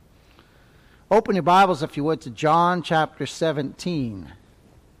Open your Bibles, if you would, to John chapter 17.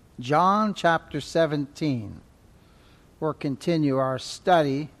 John chapter 17. We'll continue our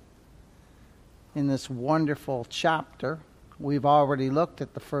study in this wonderful chapter. We've already looked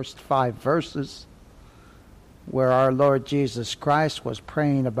at the first 5 verses where our Lord Jesus Christ was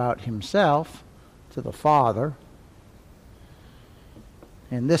praying about himself to the Father.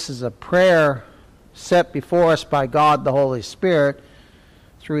 And this is a prayer set before us by God the Holy Spirit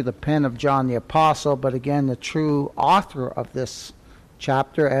through the pen of John the Apostle, but again, the true author of this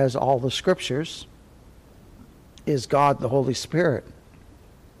chapter, as all the Scriptures, is God the Holy Spirit.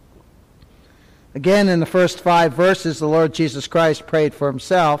 Again, in the first 5 verses, the Lord Jesus Christ prayed for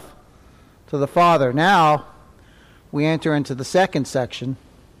himself to the Father. Now, we enter into the second section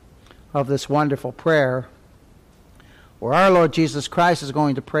of this wonderful prayer, where our Lord Jesus Christ is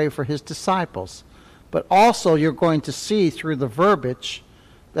going to pray for his disciples. But also, you're going to see through the verbiage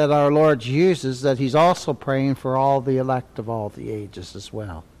that our Lord uses that he's also praying for all the elect of all the ages as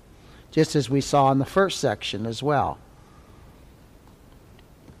well, just as we saw in the first section as well.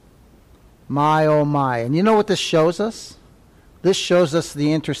 My, oh my. And you know what this shows us? This shows us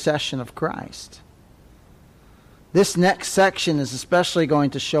the intercession of Christ. This next section is especially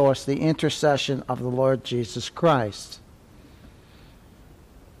going to show us the intercession of the Lord Jesus Christ.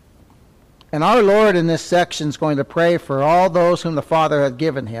 And our Lord in this section is going to pray for all those whom the Father had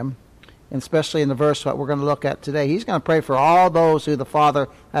given him, and especially in the verse that we're going to look at today. He's going to pray for all those who the Father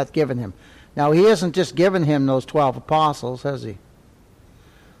hath given him. Now, he hasn't just given him those 12 apostles, has he?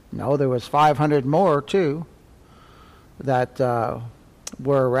 No, there was 500 more, too, that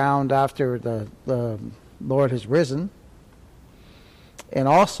were around after the Lord has risen. And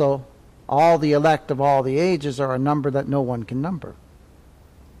also, all the elect of all the ages are a number that no one can number.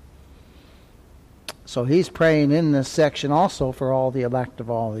 So he's praying in this section also for all the elect of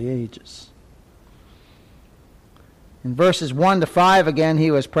all the ages. In verses 1 to 5, again,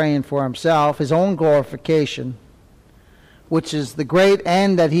 he was praying for himself, his own glorification, which is the great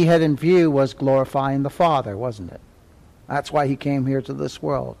end that he had in view, was glorifying the Father, wasn't it? That's why he came here to this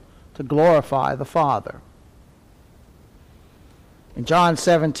world, to glorify the Father. In John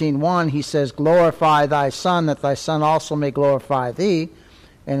 17:1, he says, glorify thy Son, that thy Son also may glorify thee.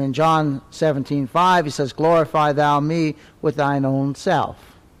 And in John 17:5, he says, glorify thou me with thine own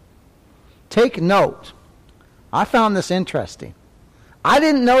self. Take note. I found this interesting. I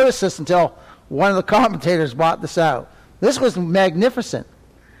didn't notice this until one of the commentators brought this out. This was magnificent.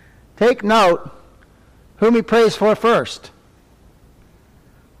 Take note whom he prays for first.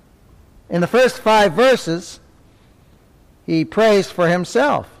 In the first 5 verses, he prays for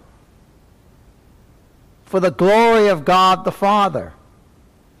himself, for the glory of God the Father.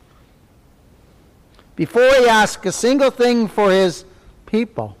 Before he asks a single thing for his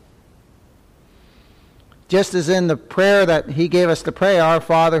people, just as in the prayer that he gave us to pray, Our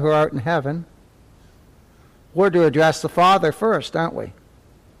Father who art in heaven, we're to address the Father first, aren't we?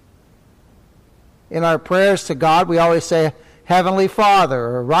 In our prayers to God, we always say, Heavenly Father,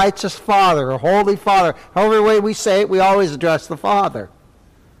 or Righteous Father, or Holy Father. However way we say it, we always address the Father.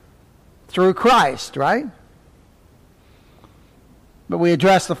 Through Christ, right? But we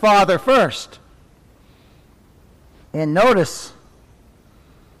address the Father first. And notice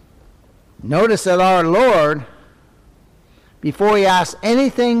that our Lord, before he asks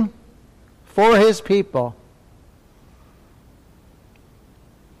anything for his people,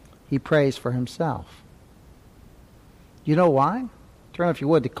 he prays for himself. You know why? Turn, if you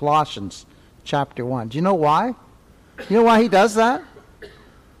would, to Colossians chapter 1. Do you know why? You know why he does that?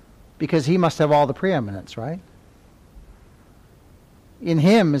 Because he must have all the preeminence, right? In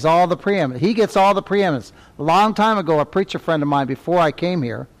him is all the preeminence. He gets all the preeminence. A long time ago, a preacher friend of mine, before I came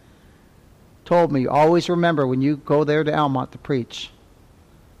here, told me, always remember when you go there to Almont to preach,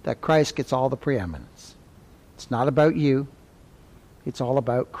 that Christ gets all the preeminence. It's not about you. It's all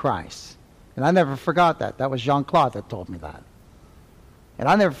about Christ. And I never forgot that. That was Jean-Claude that told me that. And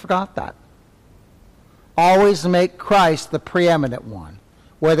I never forgot that. Always make Christ the preeminent one,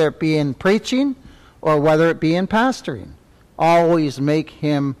 whether it be in preaching or whether it be in pastoring. Always make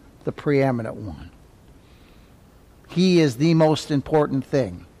him the preeminent one. He is the most important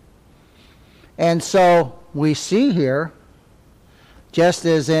thing. And so we see here, just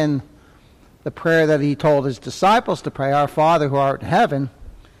as in the prayer that he told his disciples to pray, Our Father who art in heaven,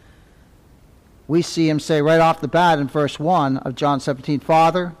 we see him say right off the bat in verse 1 of John 17,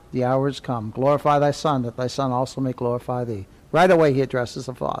 Father, the hour is come. Glorify thy Son, that thy Son also may glorify thee. Right away he addresses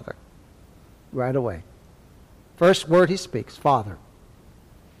the Father. Right away. First word he speaks, Father.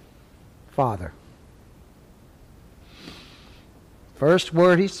 Father. First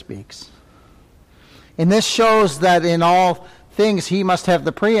word he speaks. And this shows that in all things he must have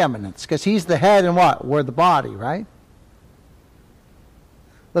the preeminence, because he's the head and what? We're the body, right?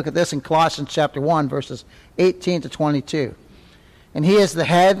 Look at this in Colossians chapter 1, verses 18 to 22. And he is the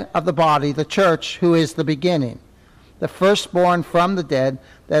head of the body, the church, who is the beginning, the firstborn from the dead,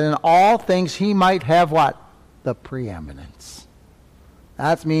 that in all things he might have what? The preeminence.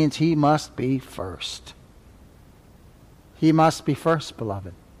 That means he must be first. He must be first,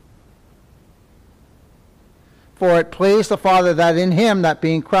 beloved. For it pleased the Father that in him, that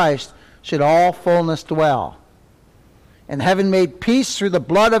being Christ, should all fullness dwell. And having made peace through the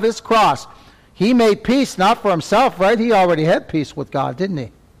blood of his cross. He made peace not for himself, right? He already had peace with God, didn't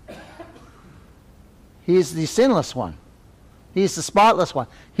he? He's the sinless one. He's the spotless one.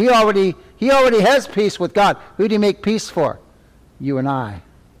 He already has peace with God. Who did he make peace for? You and I.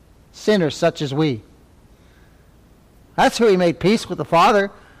 Sinners such as we. That's who he made peace with the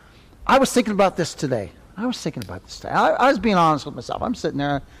Father. I was thinking about this today. I was being honest with myself. I'm sitting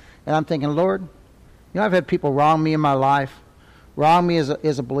there and I'm thinking, Lord, I've had people wrong me in my life, wrong me as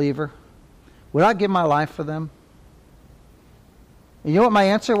a believer. Would I give my life for them? And you know what my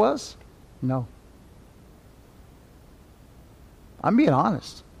answer was? No. I'm being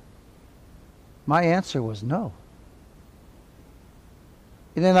honest. My answer was no.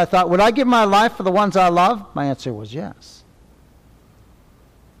 And then I thought, would I give my life for the ones I love? My answer was yes.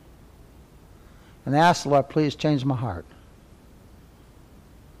 And I asked the Lord, please change my heart.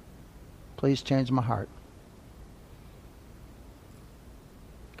 Please change my heart.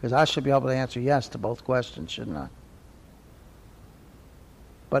 Because I should be able to answer yes to both questions, shouldn't I?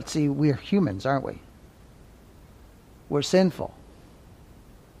 But see, we're humans, aren't we? We're sinful.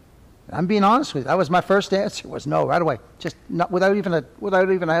 I'm being honest with you. That was my first answer, was no, right away. Just not, without even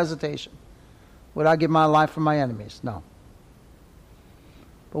a hesitation. Would I give my life for my enemies? No.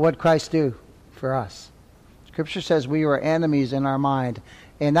 But what did Christ do for us? Scripture says we were enemies in our mind.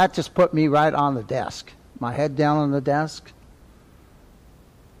 And that just put me right on the desk. My head down on the desk.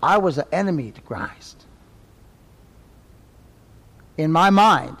 I was an enemy to Christ. In my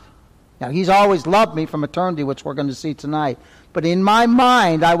mind. Now, he's always loved me from eternity, which we're going to see tonight. But in my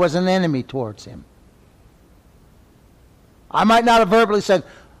mind, I was an enemy towards him. I might not have verbally said,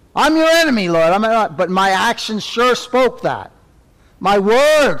 I'm your enemy, Lord. But my actions sure spoke that. My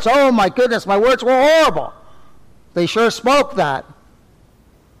words, oh my goodness, my words were horrible. They sure spoke that.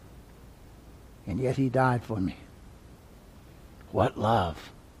 And yet he died for me. What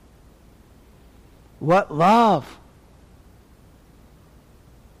love. What love.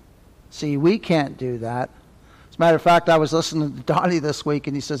 See, we can't do that. As a matter of fact, I was listening to Donnie this week,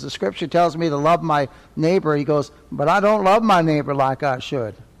 and he says, the Scripture tells me to love my neighbor. He goes, but I don't love my neighbor like I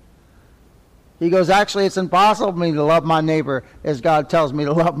should. He goes, actually, it's impossible for me to love my neighbor as God tells me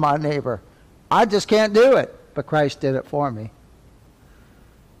to love my neighbor. I just can't do it. But Christ did it for me.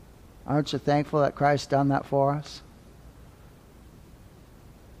 Aren't you thankful that Christ done that for us?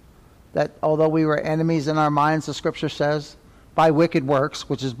 That although we were enemies in our minds, the Scripture says, by wicked works,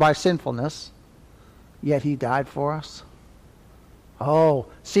 which is by sinfulness, yet he died for us. Oh,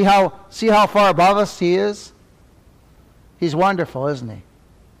 see how far above us he is? He's wonderful, isn't he?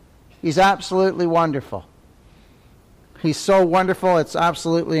 He's absolutely wonderful. He's so wonderful, it's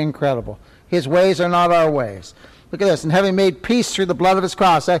absolutely incredible. His ways are not our ways. Look at this. And having made peace through the blood of his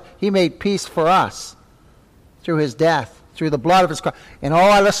cross, he made peace for us through his death, through the blood of his cross. And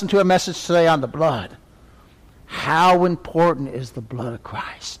I listened to a message today on the blood. How important is the blood of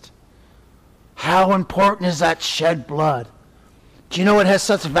Christ? How important is that shed blood? Do you know it has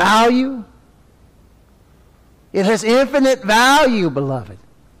such value? It has infinite value, beloved.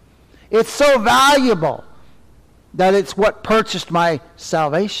 It's so valuable that it's what purchased my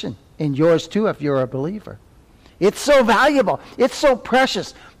salvation, and yours too if you're a believer. It's so valuable. It's so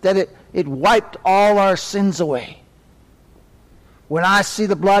precious that it wiped all our sins away. When I see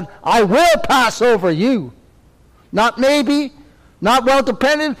the blood, I will pass over you. Not maybe, not well,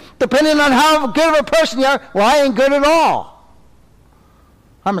 depending on how good of a person you are. Well, I ain't good at all.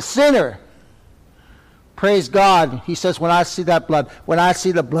 I'm a sinner. Praise God. He says, when I see that blood, when I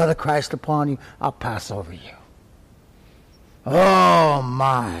see the blood of Christ upon you, I'll pass over you. Oh,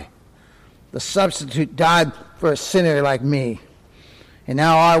 my. The substitute died for a sinner like me. And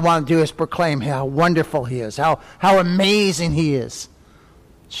now all I want to do is proclaim how wonderful he is, how amazing he is,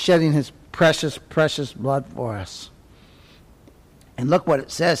 shedding his precious, precious blood for us. And look what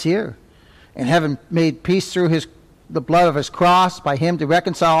it says here. And having made peace through the blood of his cross, by him to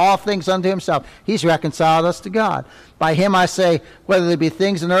reconcile all things unto himself. He's reconciled us to God. By him I say, whether there be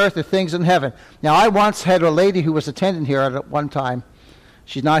things in earth or things in heaven. Now I once had a lady who was attending here at one time.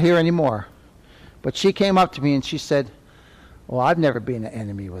 She's not here anymore. But she came up to me and she said, well, I've never been an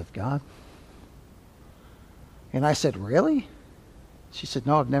enemy with God. And I said, really? She said,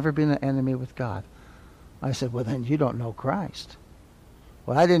 no, I've never been an enemy with God. I said, well, then you don't know Christ.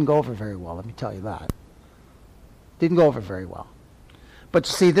 Well, I didn't go over very well, let me tell you that. Didn't go over very well. But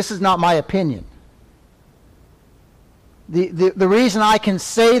you see, this is not my opinion. The reason I can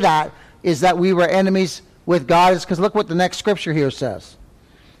say that is that we were enemies with God is because look what the next scripture here says.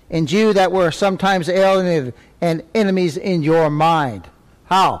 And you that were sometimes alienated and enemies in your mind.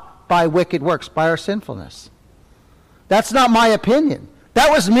 How? By wicked works, by our sinfulness. That's not my opinion.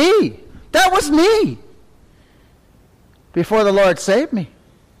 That was me. That was me. Before the Lord saved me.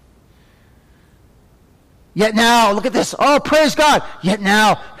 Yet now, look at this. Oh, praise God. Yet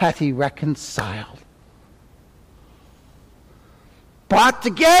now hath he reconciled. Brought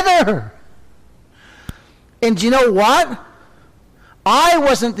together. And you know what? I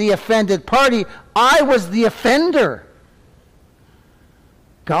wasn't the offended party. I was the offender.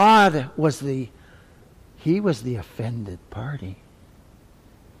 God was he was the offended party.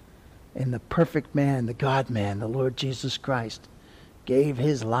 And the perfect man, the God-man, the Lord Jesus Christ, gave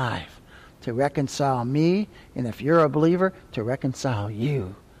his life to reconcile me, and if you're a believer, to reconcile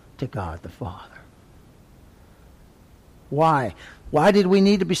you to God the Father. Why? Why did we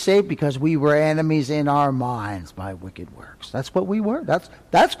need to be saved? Because we were enemies in our minds by wicked works. That's what we were.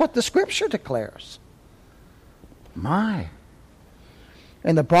 That's what the Scripture declares. My.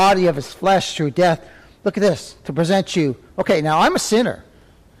 In the body of his flesh through death. Look at this. To present you. Okay, now I'm a sinner.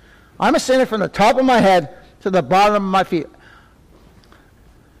 I'm a sinner from the top of my head to the bottom of my feet.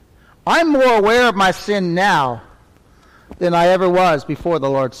 I'm more aware of my sin now than I ever was before the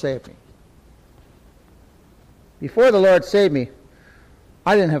Lord saved me. Before the Lord saved me,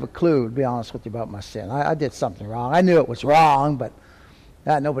 I didn't have a clue, to be honest with you, about my sin. I did something wrong. I knew it was wrong, but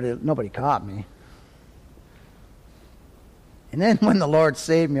nobody caught me. And then when the Lord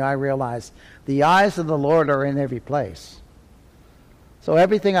saved me, I realized the eyes of the Lord are in every place. So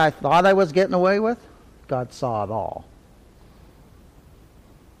everything I thought I was getting away with, God saw it all.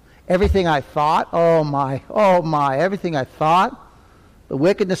 Everything I thought, oh my, everything I thought, the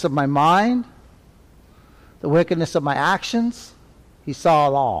wickedness of my mind, the wickedness of my actions, he saw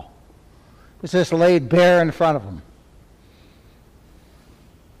it all. It was just laid bare in front of him.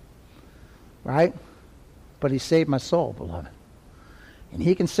 Right? But he saved my soul, beloved. And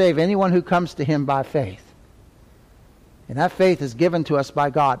he can save anyone who comes to him by faith. And that faith is given to us by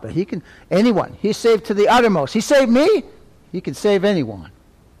God. But he can, anyone, he's saved to the uttermost. He saved me, he can save anyone.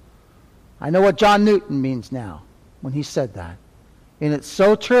 I know what John Newton means now when he said that. And it's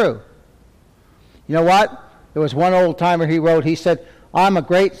so true. You know what? There was one old timer he wrote, he said, I'm a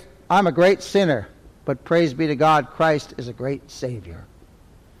great sinner, but praise be to God, Christ is a great Savior.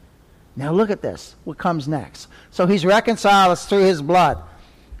 Now look at this. What comes next? So he's reconciled us through his blood.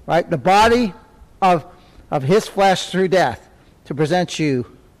 Right? The body of his flesh through death to present you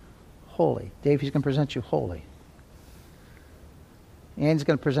holy. Dave, he's going to present you holy. And he's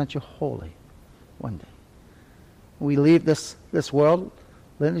going to present you holy one day. When we leave this world,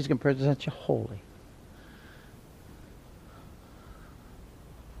 then he's going to present you holy.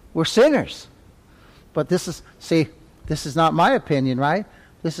 We're sinners. But this is not my opinion, right?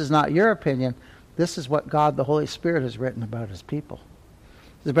 This is not your opinion. This is what God, the Holy Spirit, has written about his people.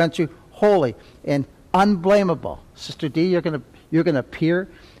 He's present you holy and unblameable. Sister D, you're going to appear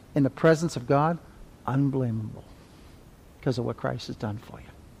in the presence of God unblameable because of what Christ has done for you.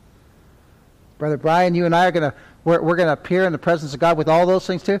 Brother Brian, you and I are we're going to appear in the presence of God with all those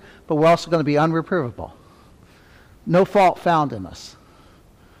things too, but we're also going to be unreprovable. No fault found in us.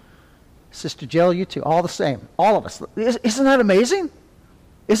 Sister Jill, you too, all the same. All of us. Isn't that amazing?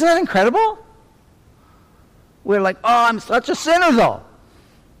 Isn't that incredible? We're like, oh, I'm such a sinner though.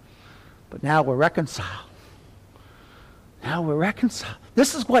 But now we're reconciled. Now we're reconciled.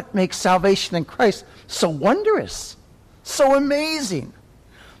 This is what makes salvation in Christ so wondrous, so amazing.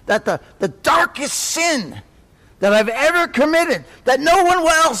 That the darkest sin that I've ever committed, that no one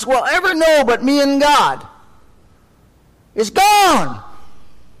else will ever know but me and God, is gone.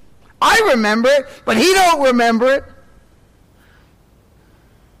 I remember it, but he don't remember it.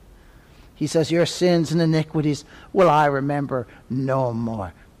 He says, your sins and iniquities will I remember no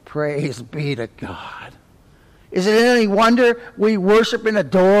more. Praise be to God. Is it any wonder we worship and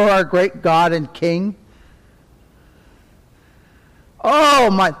adore our great God and King? Oh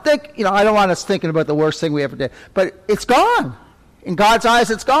my, I don't want us thinking about the worst thing we ever did, but it's gone. In God's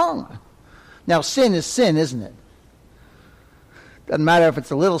eyes, it's gone. Now, sin is sin, isn't it? Doesn't matter if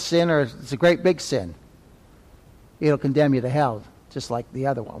it's a little sin or it's a great big sin. It'll condemn you to hell, just like the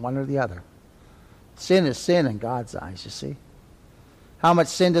other one or the other. Sin is sin in God's eyes, you see. How much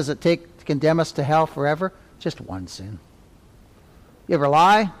sin does it take to condemn us to hell forever? Just one sin. You ever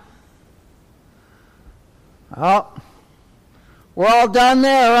lie? Oh, we're all done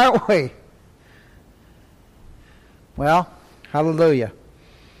there, aren't we? Well, hallelujah.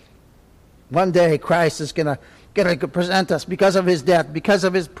 One day Christ is going to present us because of his death, because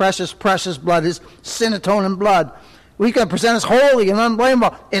of his precious, precious blood, his sin-atoning blood. He's going to present us holy and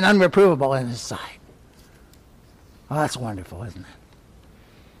unblameable and unreprovable in his sight. Oh, that's wonderful, isn't it?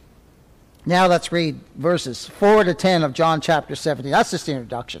 Now let's read verses 4 to 10 of John chapter 17. That's just the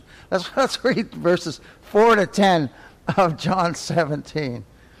introduction. Let's read verses 4 to 10 of John 17.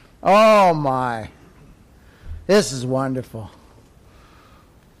 Oh my. This is wonderful.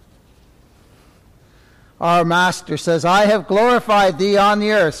 Our Master says, I have glorified thee on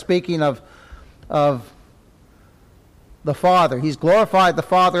the earth, speaking of the Father. He's glorified the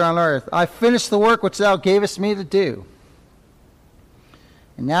Father on earth. I finished the work which thou gavest me to do.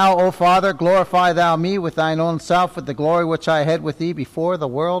 And now, O Father, glorify thou me with thine own self, with the glory which I had with thee before the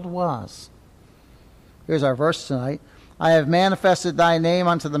world was. Here's our verse tonight. I have manifested thy name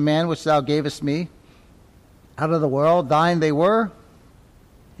unto the men which thou gavest me. Out of the world thine they were,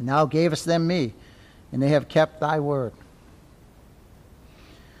 and thou gavest them me, and they have kept thy word.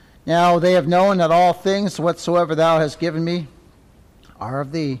 Now they have known that all things whatsoever thou hast given me are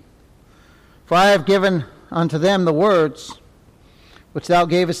of thee. For I have given unto them the words which thou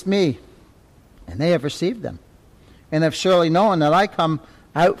gavest me, and they have received them, and have surely known that I come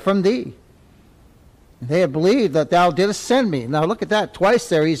out from thee. And they have believed that thou didst send me. Now look at that. Twice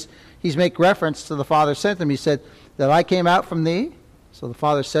there he's make reference to the Father sent him. He said that I came out from thee. So the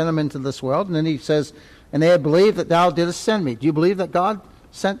Father sent him into this world. And then he says, and they have believed that thou didst send me. Do you believe that God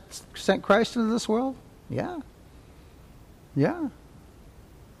sent Christ into this world? Yeah. Yeah.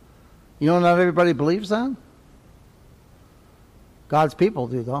 You know, not everybody believes that. God's people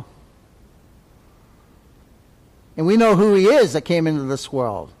do, though. And we know who he is that came into this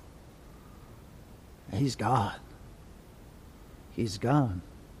world. He's God. He's God.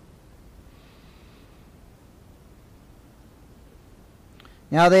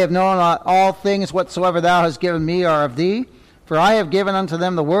 Now they have known all things whatsoever thou hast given me are of thee. For I have given unto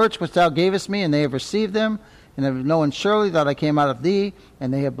them the words which thou gavest me, and they have received them, and have known surely that I came out of thee,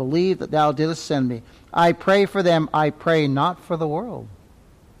 and they have believed that thou didst send me. I pray for them, I pray not for the world.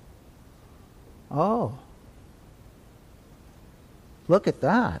 Oh. Look at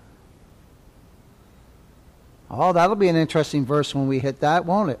that. Oh, that'll be an interesting verse when we hit that,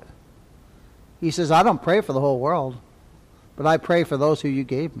 won't it? He says, I don't pray for the whole world, but I pray for those who you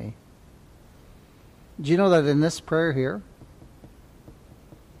gave me. Do you know that in this prayer here,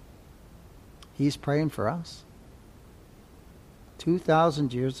 he's praying for us?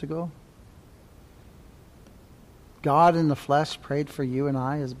 2,000 years ago, God in the flesh prayed for you and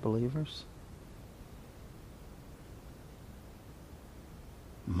I as believers.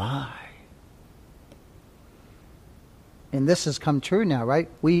 My. And this has come true now, right?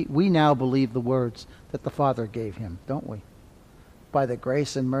 We now believe the words that the Father gave him, don't we? By the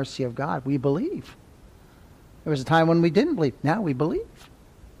grace and mercy of God, we believe. There was a time when we didn't believe. Now we believe.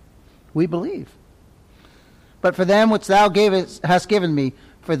 We believe. But for them which thou hast given me,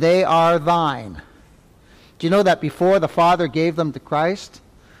 for they are thine. Do you know that before the Father gave them to Christ,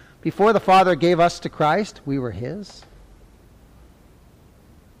 before the Father gave us to Christ, we were his?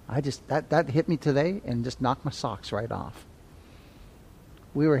 That hit me today and just knocked my socks right off.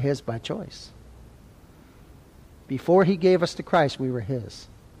 We were his by choice. Before he gave us to Christ, we were his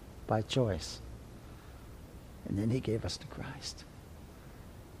by choice. And then he gave us to Christ.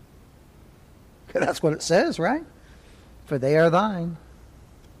 That's what it says, right? For they are thine.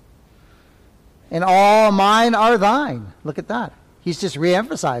 And all mine are thine. Look at that. He's just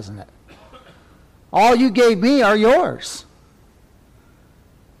re-emphasizing it. All you gave me are yours.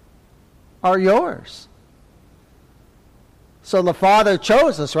 Are yours. So the Father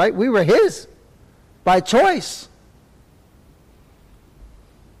chose us, right? We were his by choice.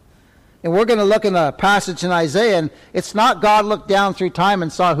 And we're going to look in a passage in Isaiah, and it's not God looked down through time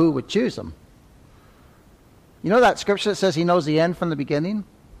and saw who would choose him. You know that scripture that says he knows the end from the beginning?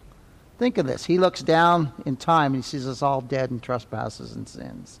 Think of this. He looks down in time and he sees us all dead in trespasses and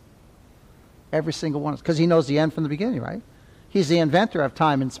sins. Every single one. Because he knows the end from the beginning, right? He's the inventor of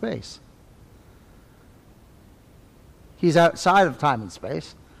time and space. He's outside of time and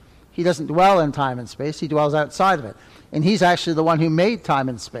space. He doesn't dwell in time and space. He dwells outside of it. And he's actually the one who made time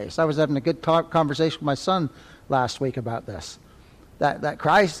and space. I was having a good conversation with my son last week about this. That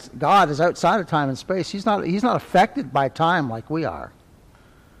Christ, God, is outside of time and space. He's not affected by time like we are.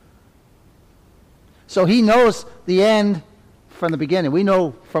 So he knows the end from the beginning. We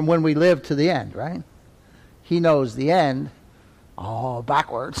know from when we live to the end, right? He knows the end all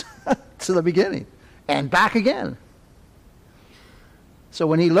backwards to the beginning and back again. So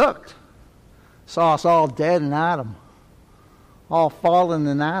when he looked, saw us all dead in Adam, all fallen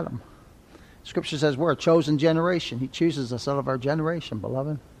in Adam. Scripture says we're a chosen generation. He chooses us out of our generation,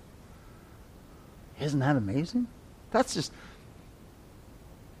 beloved. Isn't that amazing? That's just,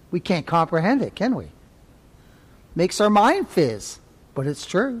 we can't comprehend it, can we? Makes our mind fizz, but it's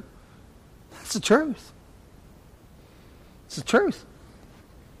true. That's the truth. It's the truth.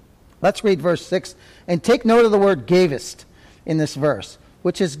 Let's read verse 6 and take note of the word gavest in this verse,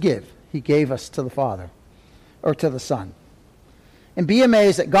 which is give. He gave us to the Father, or to the Son. And be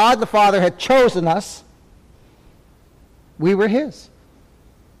amazed that God the Father had chosen us. We were his.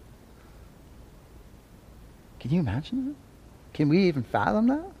 Can you imagine that? Can we even fathom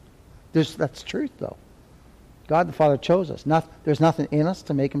that? That's truth, though. God the Father chose us. There's nothing in us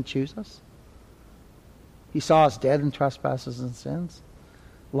to make him choose us. He saw us dead in trespasses and sins,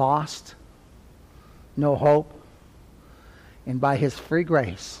 lost, no hope. And by his free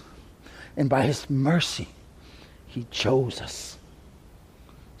grace and by his mercy, he chose us.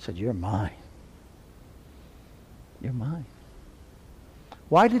 He said, you're mine. You're mine.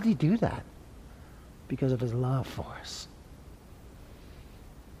 Why did he do that? Because of his love for us.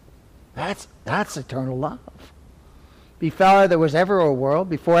 That's eternal love. Before there was ever a world,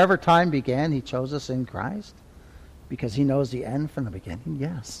 before ever time began, he chose us in Christ because he knows the end from the beginning.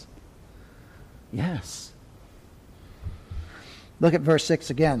 Yes. Yes. Look at verse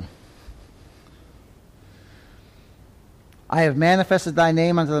 6 again. I have manifested thy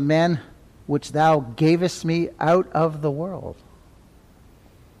name unto the men which thou gavest me out of the world.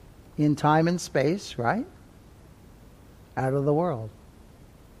 In time and space, right? Out of the world.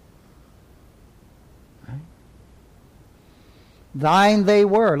 Right? Thine they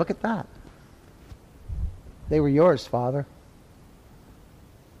were. Look at that. They were yours, Father.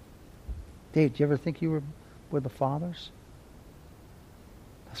 Dave, do you ever think you were the Father's?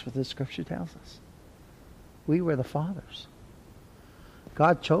 That's what this scripture tells us. We were the Father's.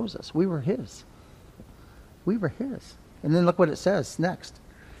 God chose us. We were his. We were his. And then look what it says next.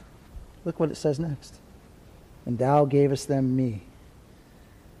 Look what it says next. And thou gavest them me.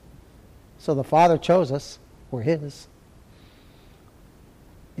 So the Father chose us. We're his.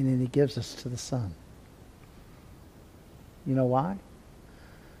 And then he gives us to the Son. You know why?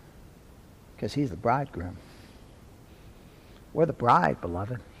 Because he's the bridegroom. We're the bride,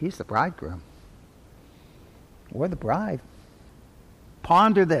 beloved. He's the bridegroom. We're the bride.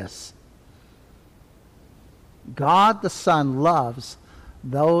 Ponder this. God the Son loves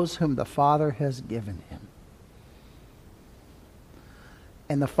those whom the Father has given him.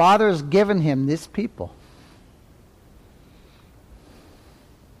 And the Father has given him this people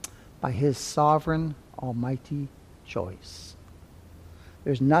by his sovereign, almighty choice.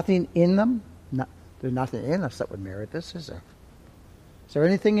 There's nothing in them, there's nothing in us that would merit this, is there? Is there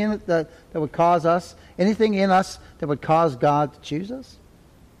anything in it that would cause us, anything in us that would cause God to choose us?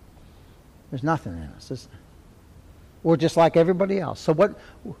 There's nothing in us, is there? We're just like everybody else. So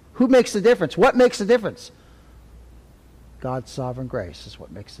who makes the difference? What makes the difference? God's sovereign grace is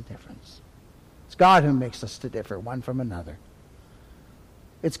what makes the difference. It's God who makes us to differ one from another.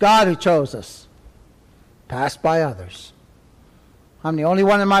 It's God who chose us, passed by others. I'm the only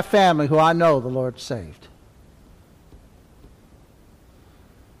one in my family who I know the Lord saved.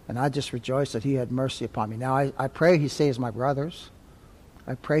 And I just rejoice that he had mercy upon me. Now, I pray he saves my brothers.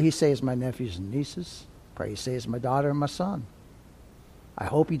 I pray he saves my nephews and nieces. I pray he saves my daughter and my son. I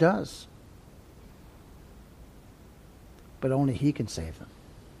hope he does. But only he can save them.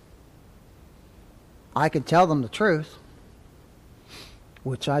 I can tell them the truth,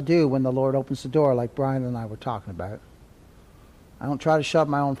 which I do when the Lord opens the door, like Brian and I were talking about. I don't try to shove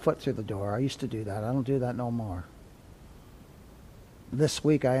my own foot through the door. I used to do that. I don't do that no more. This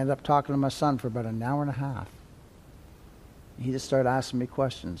week I ended up talking to my son for about an hour and a half. He just started asking me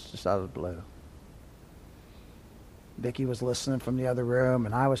questions just out of the blue. Vicki was listening from the other room,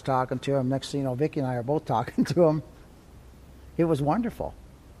 and I was talking to him. Next thing you know, Vicki and I are both talking to him. It was wonderful.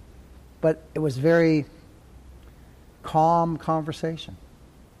 But it was very calm conversation,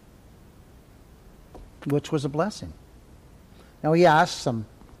 which was a blessing. Now, he asked some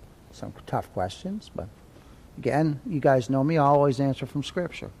tough questions, but again, you guys know me, I always answer from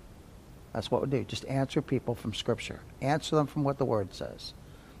Scripture. That's what we do. Just answer people from Scripture. Answer them from what the Word says.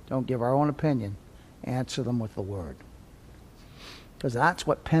 Don't give our own opinion. Answer them with the Word. Because that's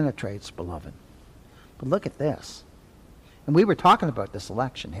what penetrates, beloved. But look at this. And we were talking about this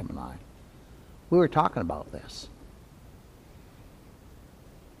election, him and I. We were talking about this.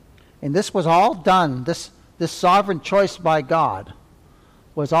 And this was all done, this sovereign choice by God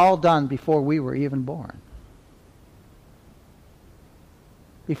was all done before we were even born.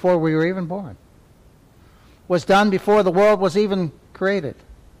 Before we were even born. Was done before the world was even created.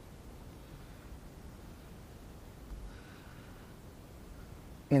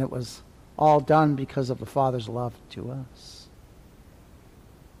 And it was all done because of the Father's love to us.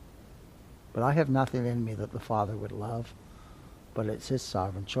 But I have nothing in me that the Father would love, but it's his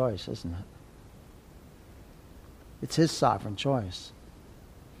sovereign choice, isn't it? It's his sovereign choice.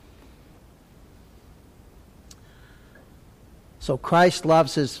 So Christ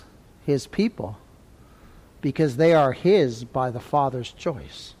loves his people because they are his by the Father's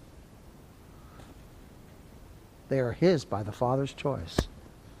choice. They are his by the Father's choice.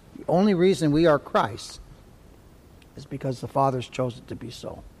 The only reason we are Christ's is because the Father's chose it to be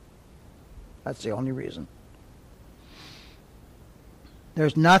so. That's the only reason.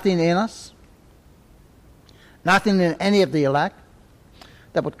 There's nothing in us, nothing in any of the elect,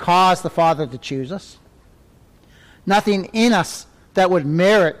 that would cause the Father to choose us. Nothing in us that would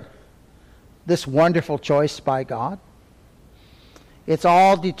merit this wonderful choice by God. It's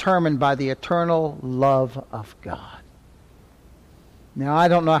all determined by the eternal love of God. Now, I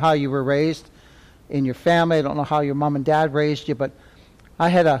don't know how you were raised in your family. I don't know how your mom and dad raised you, but I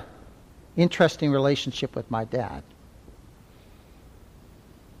had an interesting relationship with my dad.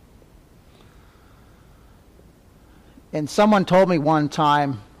 And someone told me one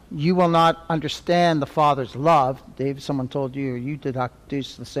time, you will not understand the Father's love. Dave, someone told you, or you did do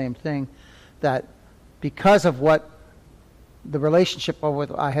the same thing, that because of what the relationship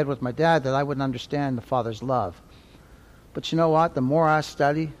I had with my dad, that I wouldn't understand the Father's love. But you know what? The more I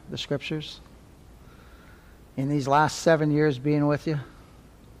study the Scriptures, in these last 7 years being with you,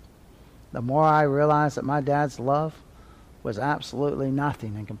 the more I realize that my dad's love was absolutely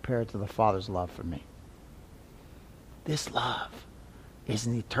nothing in compared to the Father's love for me. This love is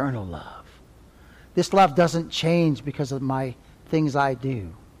an eternal love. This love doesn't change because of my things I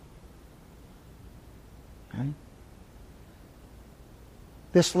do. Right?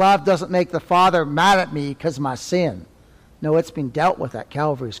 This love doesn't make the Father mad at me because of my sin. No, it's been dealt with at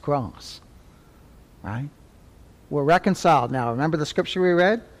Calvary's cross. Right? We're reconciled now. Remember the scripture we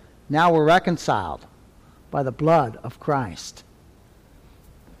read? Now we're reconciled by the blood of Christ.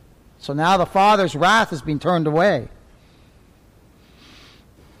 So now the Father's wrath has been turned away.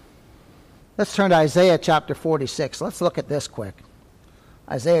 Let's turn to Isaiah chapter 46. Let's look at this quick.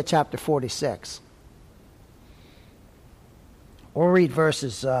 Isaiah chapter 46. We'll read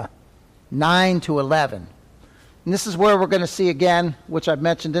verses 9 to 11. And this is where we're going to see again, which I've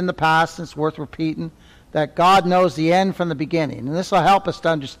mentioned in the past, and it's worth repeating, that God knows the end from the beginning. And this will help us to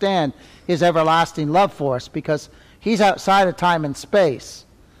understand his everlasting love for us, because he's outside of time and space.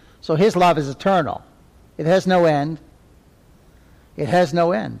 So his love is eternal. It has no end. It has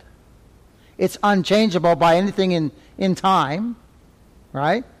no end. It's unchangeable by anything in time,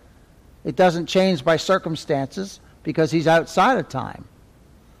 right? It doesn't change by circumstances because he's outside of time,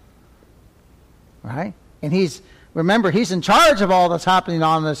 right? And remember, he's in charge of all that's happening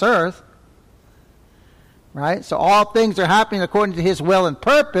on this earth, right? So all things are happening according to his will and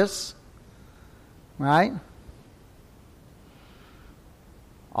purpose, right?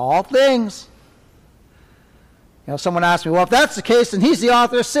 All things. You know, someone asked me, well, if that's the case, then he's the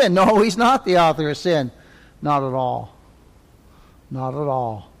author of sin. No, he's not the author of sin. Not at all. Not at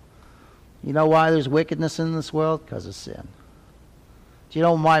all. You know why there's wickedness in this world? Because of sin. Do you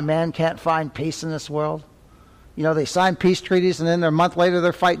know why man can't find peace in this world? You know, they sign peace treaties, and then a month later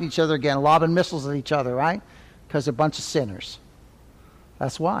they're fighting each other again, lobbing missiles at each other, right? Because they're a bunch of sinners.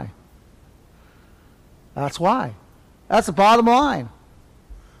 That's why. That's why. That's the bottom line.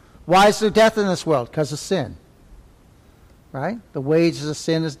 Why is there death in this world? Because of sin. Right? The wages of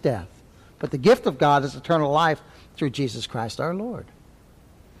sin is death. But the gift of God is eternal life through Jesus Christ our Lord.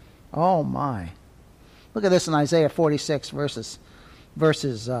 Oh my. Look at this in Isaiah 46 verses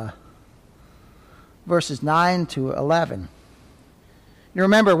 9 to 11. You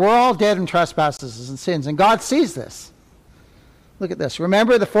remember, we're all dead in trespasses and sins, and God sees this. Look at this.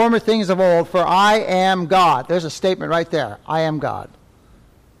 Remember the former things of old, for I am God. There's a statement right there. I am God.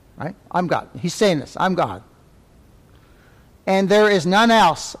 Right? I'm God. He's saying this. I'm God. And there is none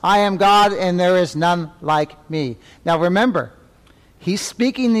else. I am God, and there is none like me. Now remember, he's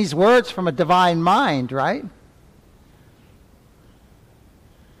speaking these words from a divine mind, right?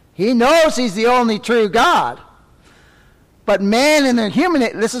 He knows he's the only true God. But man in their human,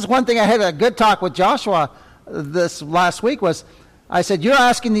 this is one thing I had a good talk with Joshua this last week, was I said, you're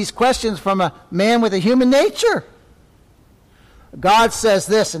asking these questions from a man with a human nature. God says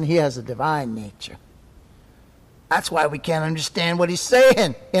this, and he has a divine nature. That's why we can't understand what he's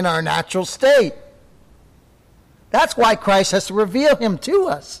saying in our natural state. That's why Christ has to reveal him to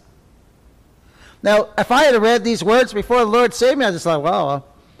us. Now, if I had read these words before the Lord saved me, I just thought, well,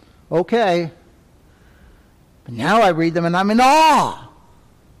 okay. But now I read them and I'm in awe.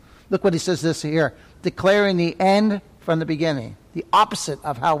 Look what he says this here. Declaring the end from the beginning. The opposite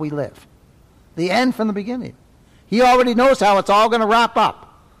of how we live. The end from the beginning. He already knows how it's all going to wrap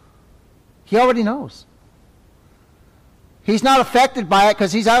up. He already knows. He's not affected by it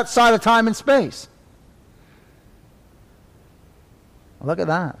because he's outside of time and space. Look at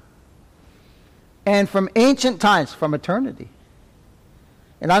that. And from ancient times, from eternity.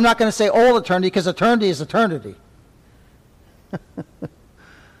 And I'm not going to say old eternity because eternity is eternity.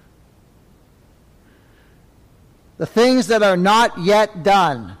 The things that are not yet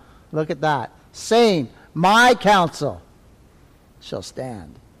done. Look at that. Saying, my counsel shall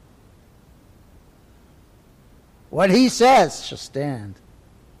stand. What he says shall stand.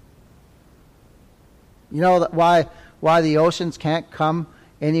 You know why the oceans can't come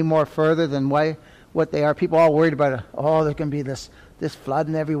any more further than what they are? People are all worried about it. Oh, there's going to be this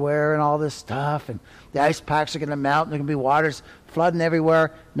flooding everywhere and all this stuff, and the ice packs are going to melt, and there's going to be waters flooding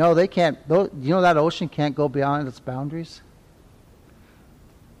everywhere. No, they can't. You know that ocean can't go beyond its boundaries?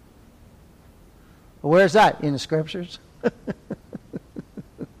 Well, where's that? In the Scriptures?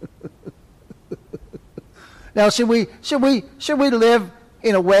 Now, should we live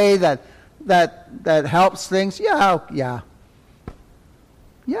in a way that helps things? Yeah.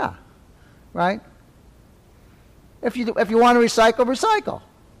 Right? If you want to recycle.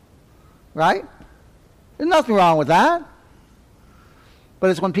 Right? There's nothing wrong with that. But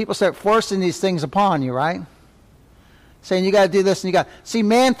it's when people start forcing these things upon you, right? Saying you got to do this and you got. See,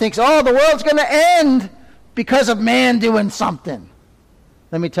 man thinks, oh, the world's going to end because of man doing something.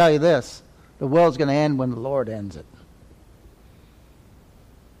 Let me tell you this. The world's going to end when the Lord ends it.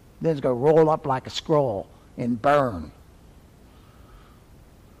 Then it's going to roll up like a scroll and burn.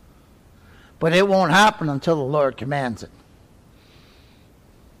 But it won't happen until the Lord commands it.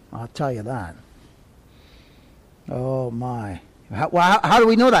 I'll tell you that. Oh, my. How do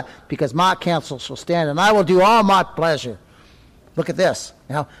we know that? Because my counsel shall stand, and I will do all my pleasure. Look at this.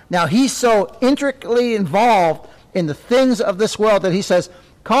 Now he's so intricately involved in the things of this world that he says,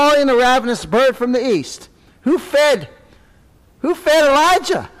 calling a ravenous bird from the east. Who fed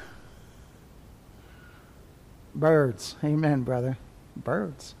Elijah? Birds. Amen, brother.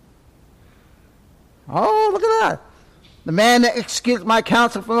 Birds. Oh, look at that. The man that executes my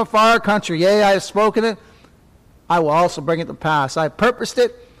counsel from a far country. Yea, I have spoken it. I will also bring it to pass. I purposed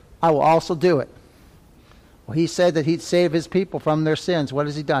it. I will also do it. Well, he said that he'd save his people from their sins. What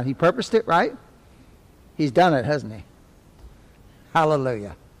has he done? He purposed it, right? He's done it, hasn't he?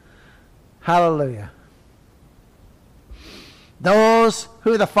 Hallelujah. Hallelujah. Those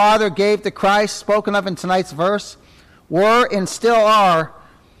who the Father gave to Christ, spoken of in tonight's verse, were and still are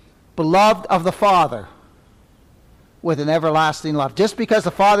beloved of the Father with an everlasting love. Just because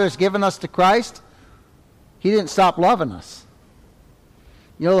the Father has given us to Christ, he didn't stop loving us.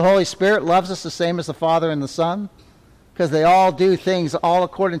 You know the Holy Spirit loves us the same as the Father and the Son? Because they all do things all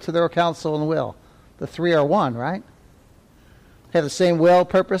according to their counsel and will. The three are one, right? Have the same will,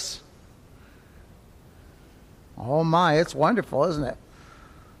 purpose. Oh my, it's wonderful, isn't it?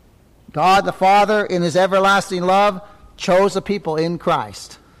 God the Father, in his everlasting love, chose a people in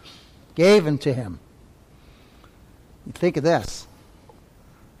Christ. Gave him to him. You think of this.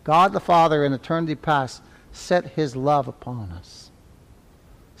 God the Father in eternity past set his love upon us.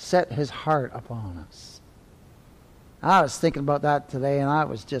 Set his heart upon us. I was thinking about that today and I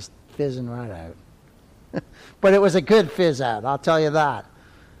was just fizzing right out. But it was a good fizz out, I'll tell you that.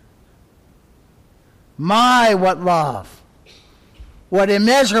 My, what love. What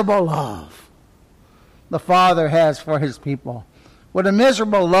immeasurable love the Father has for his people. What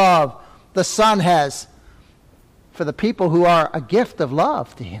immeasurable love the Son has for the people who are a gift of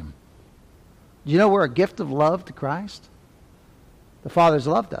love to him. Do you know we're a gift of love to Christ? The Father's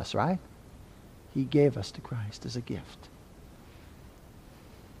loved us, right? He gave us to Christ as a gift.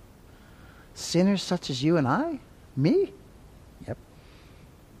 Sinners such as you and I? Me? Yep.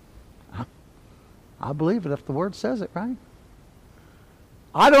 I believe it if the Word says it, right?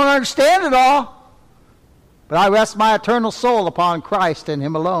 I don't understand it all, but I rest my eternal soul upon Christ and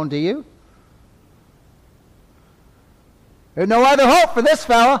him alone. Do you? There's no other hope for this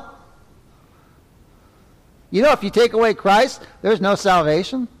fella. You know, if you take away Christ, there's no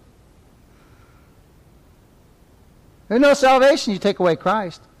salvation. There's no salvation. You take away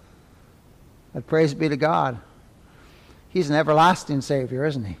Christ. But praise be to God. He's an everlasting Savior,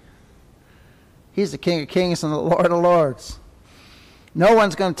 isn't he? He's the King of Kings and the Lord of Lords. No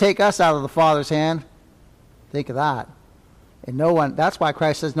one's going to take us out of the Father's hand. Think of that. And no one, that's why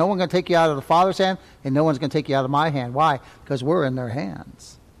Christ says, no one's going to take you out of the Father's hand, and no one's going to take you out of my hand. Why? Because we're in their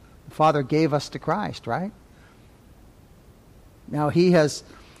hands. The Father gave us to Christ, right? Now he has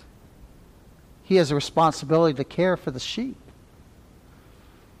a responsibility to care for the sheep.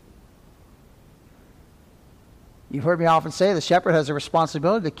 You've heard me often say the shepherd has a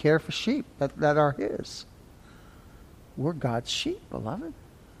responsibility to care for sheep that are his. We're God's sheep, beloved.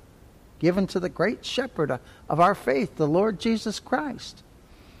 Given to the great shepherd of our faith, the Lord Jesus Christ.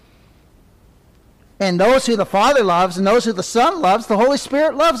 And those who the Father loves and those who the Son loves, the Holy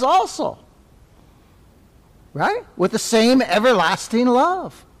Spirit loves also. Right? With the same everlasting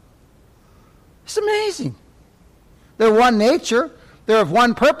love. It's amazing. They're one nature. They're of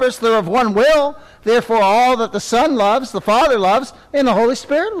one purpose. They're of one will. Therefore, all that the Son loves, the Father loves, and the Holy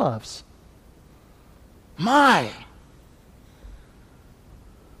Spirit loves. My.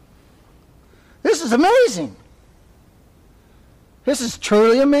 This is amazing. This is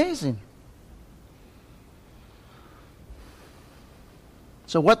truly amazing.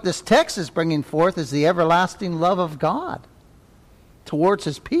 So what this text is bringing forth is the everlasting love of God towards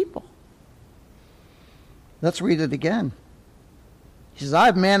his people. Let's read it again. He says, I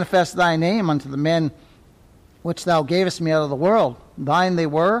have manifested thy name unto the men which thou gavest me out of the world. Thine they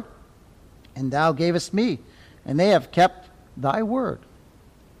were, and thou gavest me, and they have kept thy word.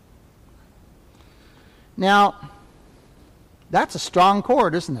 Now, that's a strong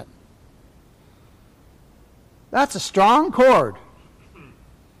cord, isn't it? That's a strong cord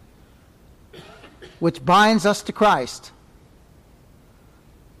which binds us to Christ.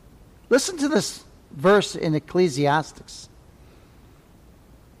 Listen to this verse in Ecclesiastes.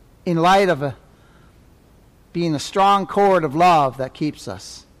 In light of being a strong cord of love that keeps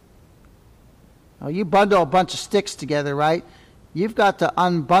us. Now, you bundle a bunch of sticks together, right? You've got to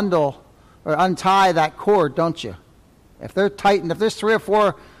unbundle or untie that cord, don't you? If they're tightened, if there's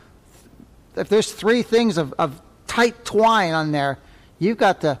three things of tight twine on there, you've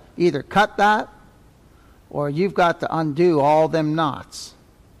got to either cut that or you've got to undo all them knots.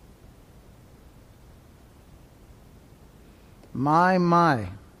 My.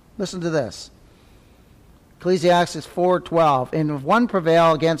 Listen to this. Ecclesiastes 4:12. And if one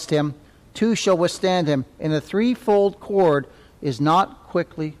prevail against him, two shall withstand him, and a threefold cord is not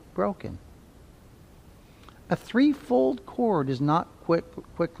quickly broken. A threefold cord is not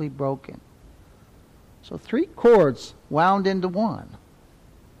quickly broken. So 3 cords wound into one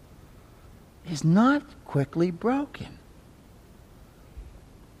is not quickly broken.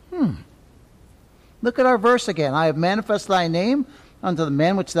 Look at our verse again. I have manifested thy name unto the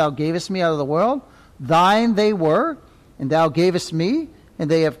men which thou gavest me out of the world. Thine they were, and thou gavest me, and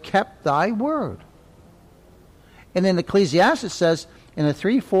they have kept thy word. And then Ecclesiastes says, and a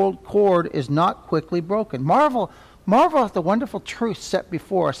threefold cord is not quickly broken. Marvel at the wonderful truth set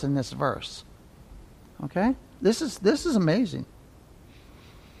before us in this verse. Okay? This is amazing.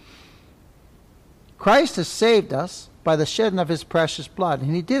 Christ has saved us by the shedding of his precious blood,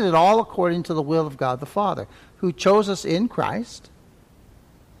 and he did it all according to the will of God the Father, who chose us in Christ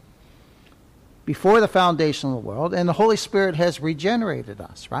before the foundation of the world, and the Holy Spirit has regenerated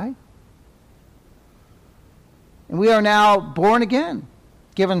us, right? And we are now born again,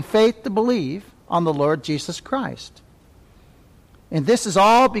 given faith to believe on the Lord Jesus Christ. And this is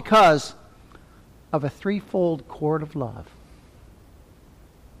all because of a threefold cord of love.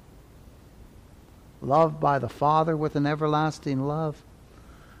 Loved by the Father with an everlasting love.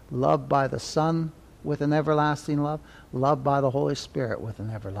 Loved by the Son with an everlasting love. Loved by the Holy Spirit with an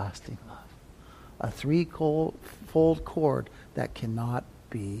everlasting love. A threefold cord that cannot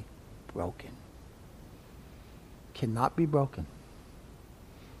be broken. Cannot be broken.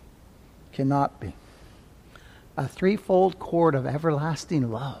 Cannot be. A threefold cord of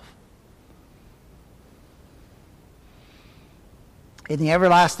everlasting love. In the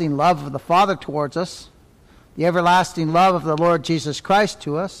everlasting love of the Father towards us, the everlasting love of the Lord Jesus Christ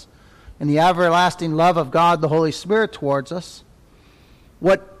to us, and the everlasting love of God the Holy Spirit towards us,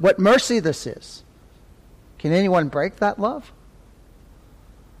 what mercy this is. Can anyone break that love?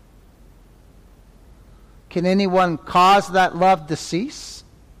 Can anyone cause that love to cease?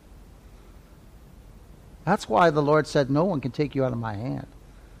 That's why the Lord said, no one can take you out of my hand.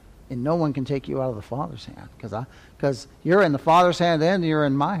 And no one can take you out of the Father's hand. Because you're in the Father's hand and you're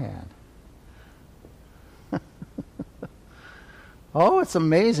in my hand. Oh, it's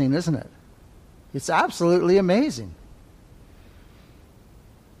amazing, isn't it? It's absolutely amazing.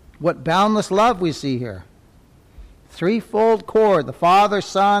 What boundless love we see here. Threefold cord, the Father,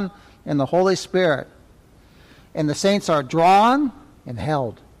 Son, and the Holy Spirit. And the saints are drawn and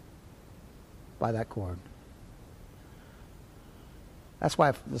held by that cord. That's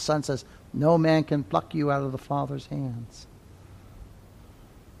why the Son says, no man can pluck you out of the Father's hands.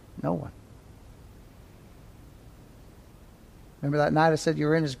 No one. Remember that night I said you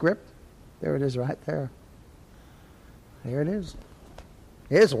were in his grip? There it is right there. There it is.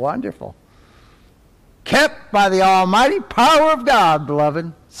 It is wonderful. Kept by the almighty power of God,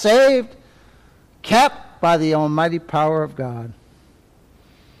 beloved. Saved. Kept by the almighty power of God.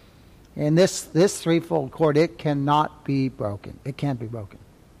 And this threefold cord, it cannot be broken. It can't be broken.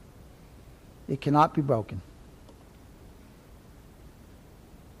 It cannot be broken.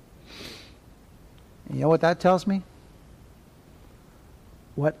 And you know what that tells me?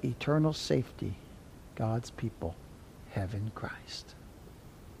 What eternal safety God's people have in Christ.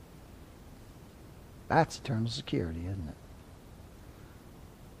 That's eternal security, isn't it?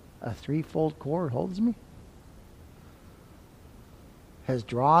 A threefold cord holds me, has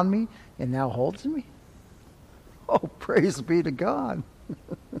drawn me, and now holds me. Oh, praise be to God.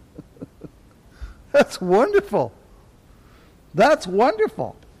 That's wonderful. That's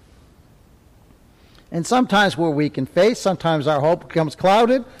wonderful. And sometimes we're weak in faith. Sometimes our hope becomes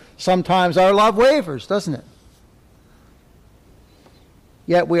clouded. Sometimes our love wavers, doesn't it?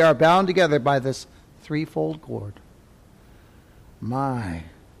 Yet we are bound together by this threefold cord.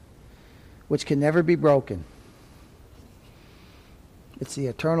 Which can never be broken. It's the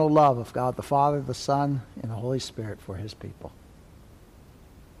eternal love of God the Father, the Son, and the Holy Spirit for his people.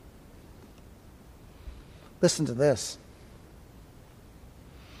 Listen to this.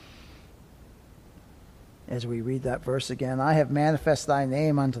 As we read that verse again, I have manifest thy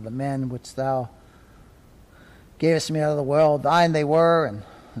name unto the men which thou gavest me out of the world. Thine they were, and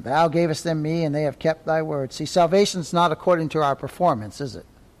thou gavest them me, and they have kept thy word. See, salvation's not according to our performance, is it?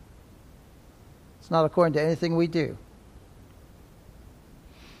 It's not according to anything we do.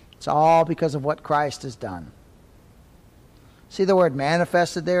 It's all because of what Christ has done. See the word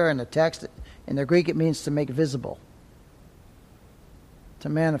manifested there in the text? In the Greek it means to make visible. To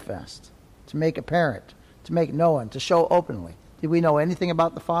manifest. To make apparent. To make known. To show openly. Did we know anything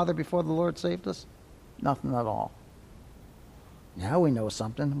about the Father before the Lord saved us? Nothing at all. Now we know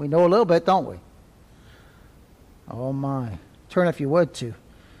something. We know a little bit, don't we? Oh my. Turn, if you would, to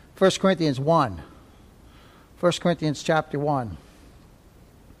 1 Corinthians 1. 1 Corinthians chapter 1.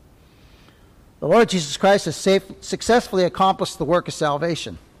 The Lord Jesus Christ has successfully accomplished the work of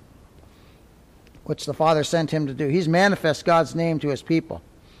salvation, which the Father sent him to do. He's manifest God's name to his people.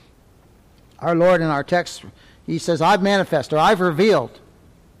 Our Lord in our text, he says, I've manifest, or I've revealed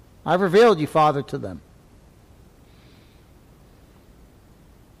you, Father, to them.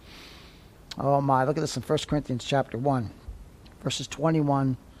 Oh my, look at this in 1 Corinthians chapter 1, verses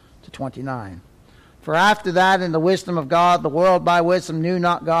 21 to 29. For after that, in the wisdom of God, the world by wisdom knew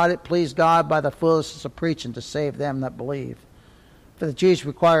not God. It pleased God by the foolishness of preaching to save them that believe. For the Jews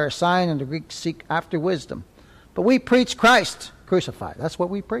require a sign, and the Greeks seek after wisdom. But we preach Christ crucified. That's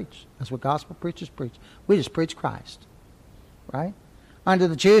what we preach. That's what gospel preachers preach. We just preach Christ. Right? Unto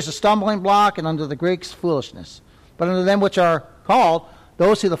the Jews a stumbling block, and unto the Greeks foolishness. But unto them which are called,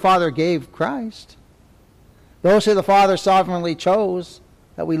 those who the Father gave Christ, those who the Father sovereignly chose,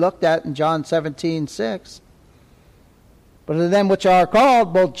 that we looked at in John 17:6. But to them which are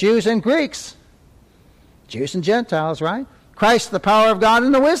called, both Jews and Greeks, Jews and Gentiles, right? Christ, the power of God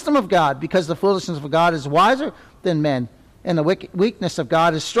and the wisdom of God, because the foolishness of God is wiser than men, and the weakness of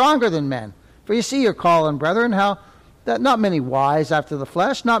God is stronger than men. For you see your calling, brethren, how that not many wise after the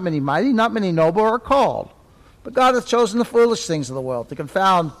flesh, not many mighty, not many noble are called. But God hath chosen the foolish things of the world to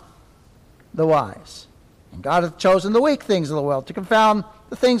confound the wise. And God hath chosen the weak things of the world to confound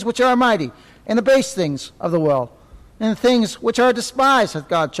the things which are mighty, and the base things of the world, and the things which are despised hath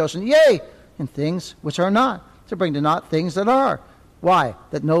God chosen, yea, and things which are not, to bring to naught things that are. Why?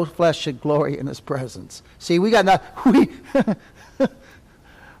 That no flesh should glory in his presence. See, we got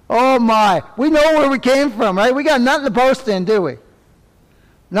oh my, we know where we came from, right? We got nothing to boast in, do we?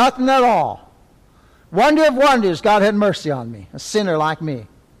 Nothing at all. Wonder of wonders, God had mercy on me, a sinner like me.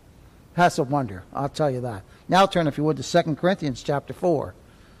 That's a wonder, I'll tell you that. Now turn, if you would, to 2 Corinthians chapter 4.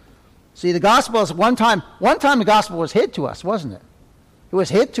 See, the gospel is one time the gospel was hid to us, wasn't it? It was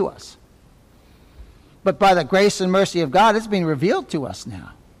hid to us. But by the grace and mercy of God, it's being revealed to us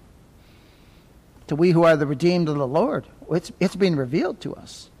now. To we who are the redeemed of the Lord, it's being revealed to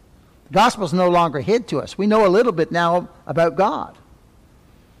us. The gospel is no longer hid to us. We know a little bit now about God.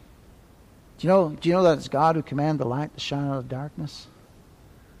 Do you know that it's God who commanded the light to shine out of darkness?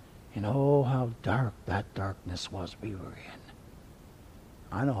 And oh, how dark that darkness was we were in.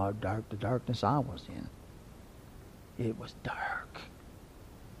 I know how dark the darkness I was in. It was dark.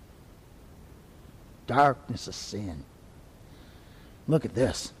 Darkness of sin. Look at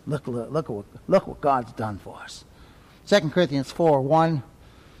this. Look what God's done for us. 2 Corinthians 4, 1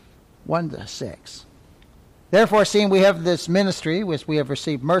 to 6. Therefore, seeing we have this ministry, which we have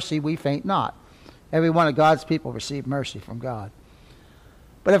received mercy, we faint not. Every one of God's people received mercy from God.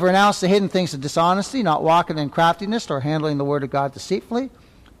 But have renounced the hidden things of dishonesty, not walking in craftiness, or handling the word of God deceitfully,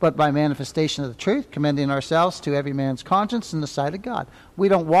 but by manifestation of the truth, commending ourselves to every man's conscience in the sight of God. We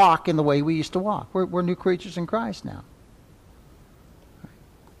don't walk in the way we used to walk. We're new creatures in Christ now.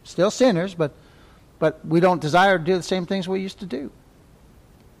 Still sinners, but we don't desire to do the same things we used to do.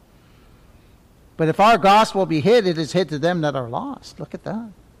 But if our gospel be hid, it is hid to them that are lost. Look at that.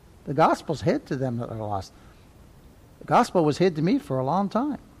 The gospel's hid to them that are lost. The gospel was hid to me for a long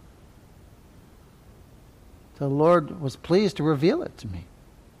time. The Lord was pleased to reveal it to me.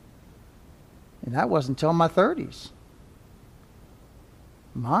 And that wasn't until my 30s.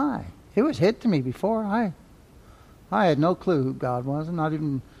 It was hid to me before. I had no clue who God was. And not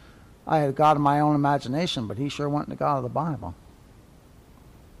even, I had a God of my own imagination, but he sure wasn't the God of the Bible.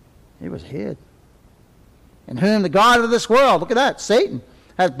 It was hid. In whom the God of this world, look at that, Satan,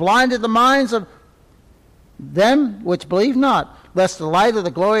 has blinded the minds of them which believe not, lest the light of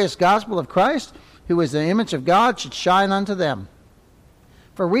the glorious gospel of Christ, who is the image of God, should shine unto them.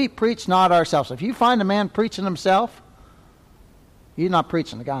 For we preach not ourselves. If you find a man preaching himself, you're not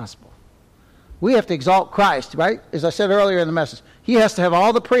preaching the gospel. We have to exalt Christ, right? As I said earlier in the message, he has to have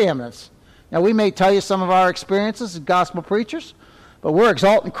all the preeminence. Now, we may tell you some of our experiences as gospel preachers, but we're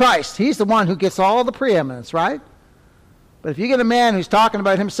exalting Christ. He's the one who gets all the preeminence, right? But if you get a man who's talking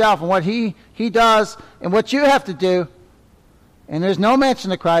about himself and what he does and what you have to do, and there's no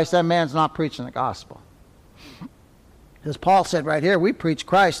mention of Christ, that man's not preaching the gospel. As Paul said right here, we preach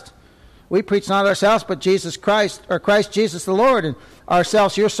Christ. We preach not ourselves, but Jesus Christ, or Christ Jesus the Lord, and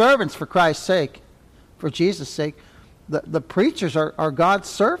ourselves your servants for Christ's sake, for Jesus' sake. The preachers are God's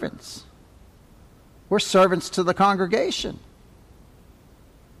servants. We're servants to the congregation.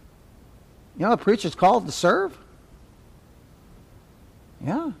 You know, a preacher's called to serve.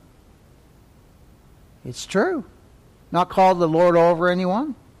 Yeah. It's true. Not called to lord over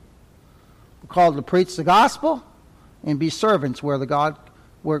anyone. We're called to preach the gospel and be servants where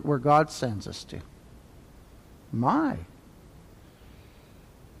God sends us to.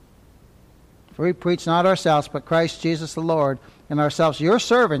 For we preach not ourselves, but Christ Jesus the Lord, and ourselves your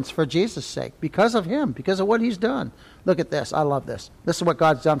servants for Jesus' sake, because of him, because of what he's done. Look at this. I love this. This is what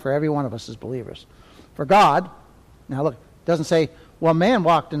God's done for every one of us as believers. For God, now look, it doesn't say, well, man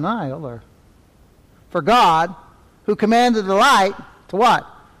walked in the aisle, or for God, who commanded the light to what?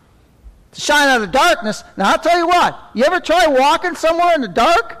 To shine out of darkness. Now, I'll tell you what. You ever try walking somewhere in the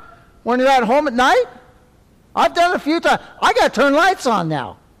dark when you're at home at night? I've done it a few times. I got to turn lights on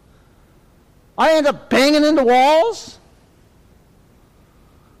now. I end up banging into walls.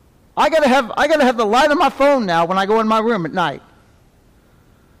 I got to have the light on my phone now when I go in my room at night.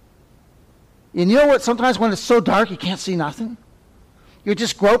 And you know what? Sometimes when it's so dark, you can't see nothing. You're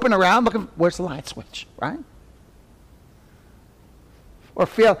just groping around looking, where's the light switch, right? Or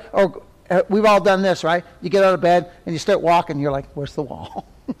we've all done this, right? You get out of bed and you start walking, you're like, where's the wall?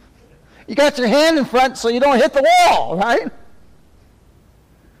 You got your hand in front so you don't hit the wall, right?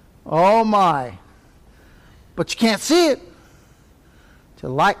 Oh my. But you can't see it till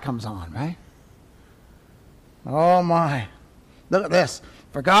the light comes on, right? Oh my. Look at this.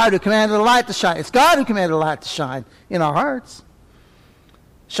 For God who commanded the light to shine. It's God who commanded the light to shine in our hearts.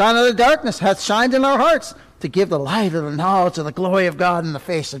 Shine out of darkness hath shined in our hearts to give the light of the knowledge of the glory of God in the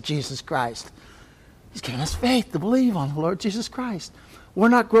face of Jesus Christ. He's given us faith to believe on the Lord Jesus Christ. We're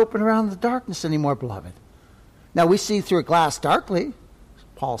not groping around in the darkness anymore, beloved. Now, we see through a glass darkly,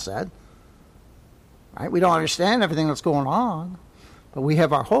 Paul said. Right? We don't understand everything that's going on, but we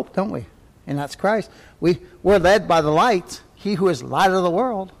have our hope, don't we? And that's Christ. We're led by the light, he who is the light of the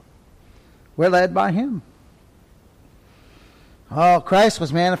world. We're led by him. Oh, Christ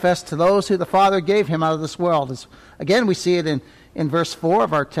was manifest to those who the Father gave him out of this world. Again, we see it in verse 4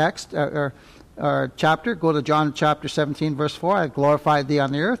 of our text, our chapter. Go to John chapter 17, verse 4. I have glorified thee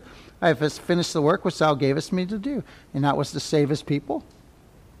on the earth. I have finished the work which thou gavest me to do. And that was to save his people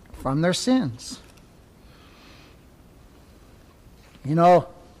from their sins. You know,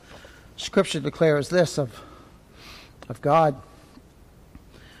 Scripture declares this of God.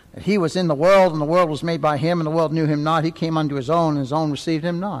 That he was in the world, and the world was made by him, and the world knew him not. He came unto his own, and his own received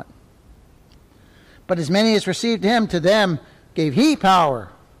him not. But as many as received him, to them gave he power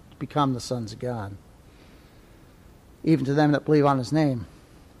to become the sons of God. Even to them that believe on his name,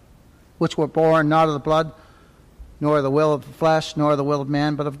 which were born not of the blood, nor the will of the flesh, nor the will of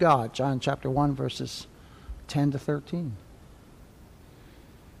man, but of God. John chapter 1, verses 10 to 13.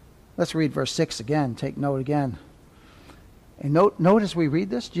 Let's read verse 6 again. Take note again. And note as we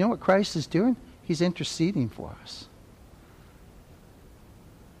read this, do you know what Christ is doing? He's interceding for us.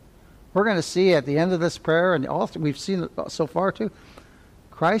 We're going to see at the end of this prayer, and all we've seen it so far too,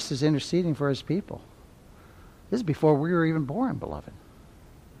 Christ is interceding for his people. This is before we were even born, beloved.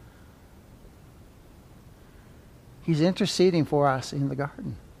 He's interceding for us in the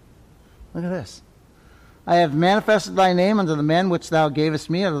garden. Look at this. I have manifested thy name unto the men which thou gavest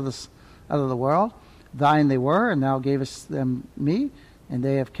me out of the world. Thine they were, and thou gavest them me, and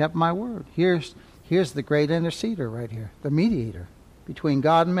they have kept my word. Here's the great interceder right here, the mediator between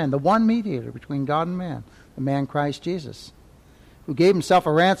God and man, the one mediator between God and man, the man Christ Jesus, who gave himself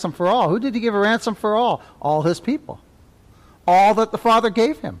a ransom for all. Who did he give a ransom for all? All his people. All that the Father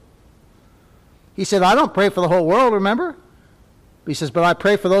gave him. He said, I don't pray for the whole world, remember? He says, but I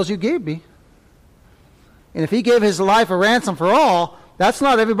pray for those you gave me. And if he gave his life a ransom for all, that's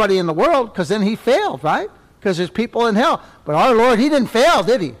not everybody in the world, because then he failed, right? Because there's people in hell. But our Lord, he didn't fail,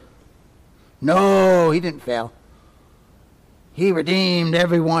 did he? No, he didn't fail. He redeemed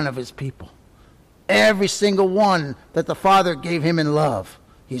every one of his people. Every single one that the Father gave him in love,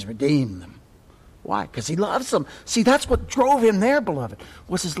 he's redeemed them. Why? Because he loves them. See, that's what drove him there, beloved,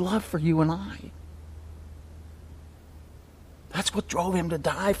 was his love for you and I. That's what drove him to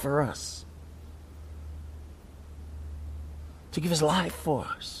die for us. To give his life for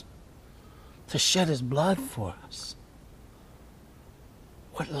us. To shed his blood for us.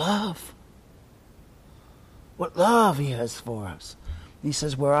 What love. What love he has for us. And he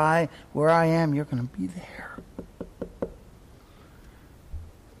says, where I am, you're going to be there.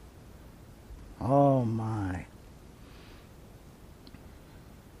 Oh my.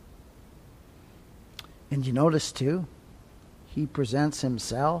 And you notice too, he presents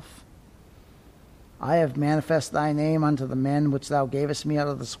himself. I have manifest thy name unto the men which thou gavest me out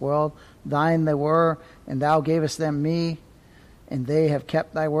of this world. Thine they were, and thou gavest them me, and they have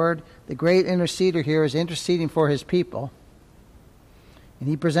kept thy word. The great interceder here is interceding for his people. And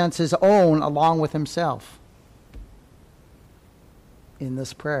he presents his own along with himself in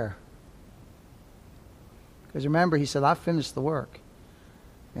this prayer. Because remember, he said, I've finished the work.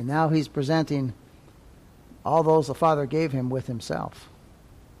 And now he's presenting all those the Father gave him with himself.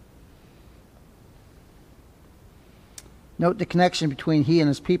 Note the connection between he and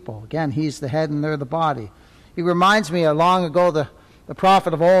his people. Again, he's the head and they're the body. He reminds me, long ago the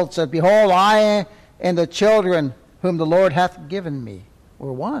prophet of old said, behold, I and the children whom the Lord hath given me.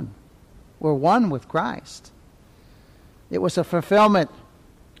 We're one. We're one with Christ. It was a fulfillment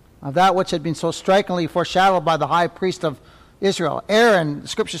of that which had been so strikingly foreshadowed by the high priest of Israel. Aaron, the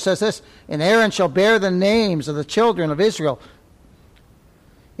scripture says this, and Aaron shall bear the names of the children of Israel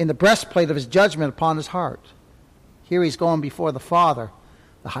in the breastplate of his judgment upon his heart. Here he's going before the Father,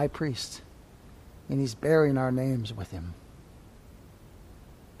 the high priest, and he's bearing our names with him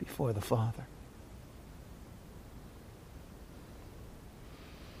before the Father.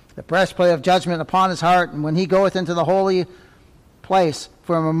 The breastplate of judgment upon his heart, and when he goeth into the holy place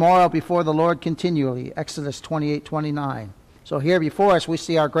for a memorial before the Lord continually. Exodus 28:29. So here before us we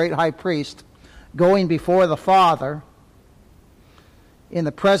see our great high priest going before the Father in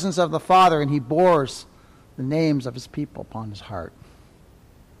the presence of the Father, and he bores the names of his people upon his heart.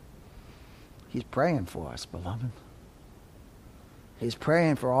 He's praying for us, beloved. He's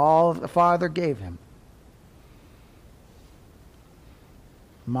praying for all the Father gave him.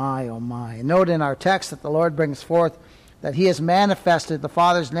 My, oh my. Note in our text that the Lord brings forth that he has manifested the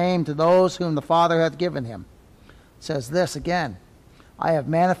Father's name to those whom the Father hath given him. It says this again, I have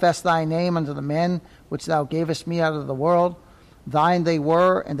manifested thy name unto the men which thou gavest me out of the world. Thine they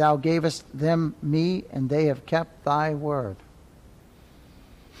were, and thou gavest them me, and they have kept thy word.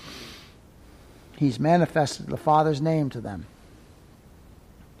 He's manifested the Father's name to them.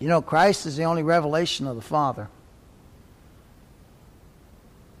 You know, Christ is the only revelation of the Father.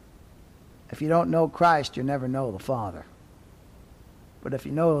 If you don't know Christ, you never know the Father. But if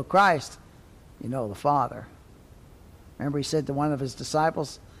you know Christ, you know the Father. Remember he said to one of his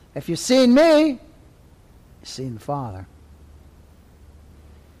disciples, if you've seen me, you've seen the Father.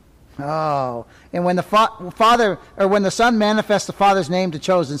 Oh, and when the Father, or when the Son manifests the Father's name to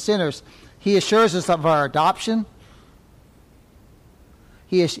chosen sinners, he assures us of our adoption.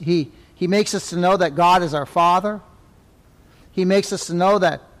 He makes us to know that God is our Father. He makes us to know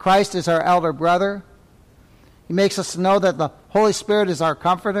that Christ is our elder brother. He makes us to know that the Holy Spirit is our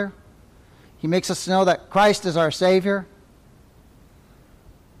comforter. He makes us to know that Christ is our Savior.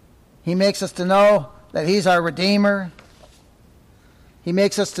 He makes us to know that He's our Redeemer. He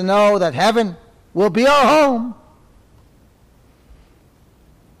makes us to know that heaven will be our home.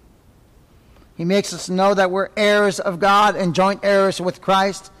 He makes us to know that we're heirs of God and joint heirs with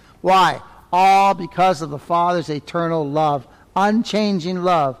Christ. Why? All because of the Father's eternal love, unchanging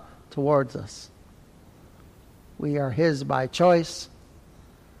love towards us. We are His by choice,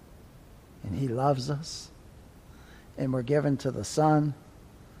 and He loves us. And we're given to the Son,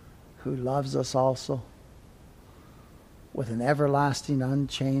 who loves us also with an everlasting,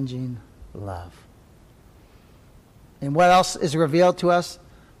 unchanging love. And what else is revealed to us?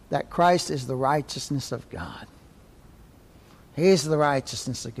 That Christ is the righteousness of God. He is the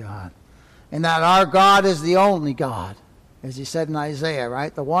righteousness of God. And that our God is the only God, as He said in Isaiah,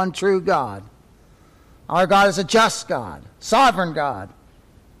 right? The one true God. Our God is a just God, sovereign God.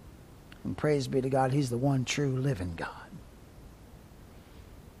 And praise be to God, He's the one true living God.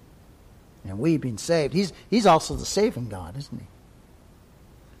 And we've been saved. He's also the saving God, isn't He?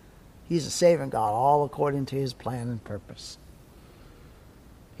 He's a saving God, all according to His plan and purpose.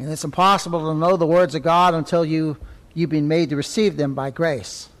 And it's impossible to know the words of God until you've been made to receive them by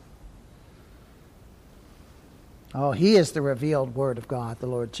grace. Oh, He is the revealed Word of God, the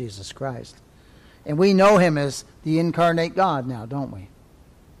Lord Jesus Christ. And we know Him as the incarnate God now, don't we?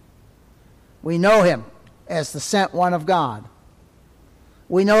 We know Him as the sent one of God.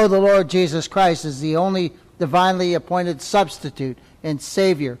 We know the Lord Jesus Christ as the only divinely appointed substitute and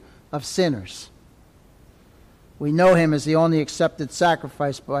Savior of sinners. We know Him as the only accepted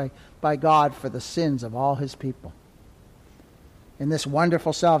sacrifice by God for the sins of all His people. And this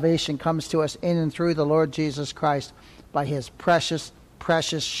wonderful salvation comes to us in and through the Lord Jesus Christ by His precious,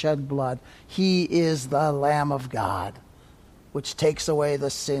 precious shed blood. He is the Lamb of God, which takes away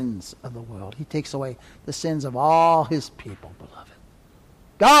the sins of the world. He takes away the sins of all His people, beloved.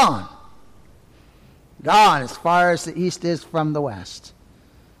 Gone. Gone as far as the east is from the west.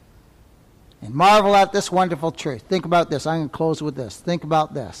 And marvel at this wonderful truth. Think about this. I'm going to close with this. Think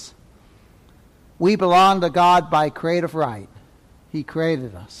about this. We belong to God by creative right. He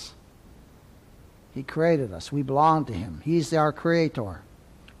created us. He created us. We belong to Him. He's our creator.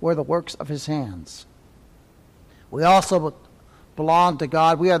 We're the works of His hands. We also belong to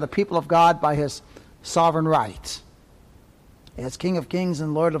God. We are the people of God by His sovereign right. As King of kings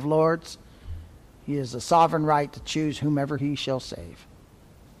and Lord of lords, He has the sovereign right to choose whomever He shall save.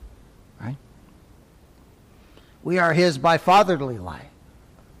 Right? We are His by fatherly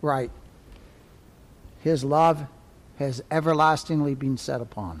right. His love has everlastingly been set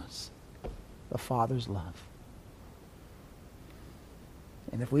upon us. The Father's love.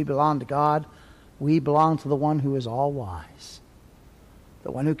 And if we belong to God, we belong to the one who is all wise.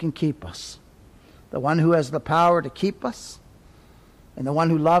 The one who can keep us. The one who has the power to keep us. And the one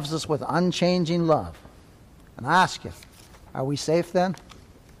who loves us with unchanging love. And I ask you, are we safe then?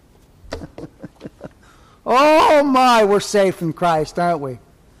 Oh my, we're safe in Christ, aren't we?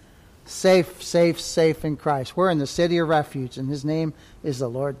 Safe, safe, safe in Christ. We're in the city of refuge, and His name is the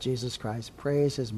Lord Jesus Christ. Praise His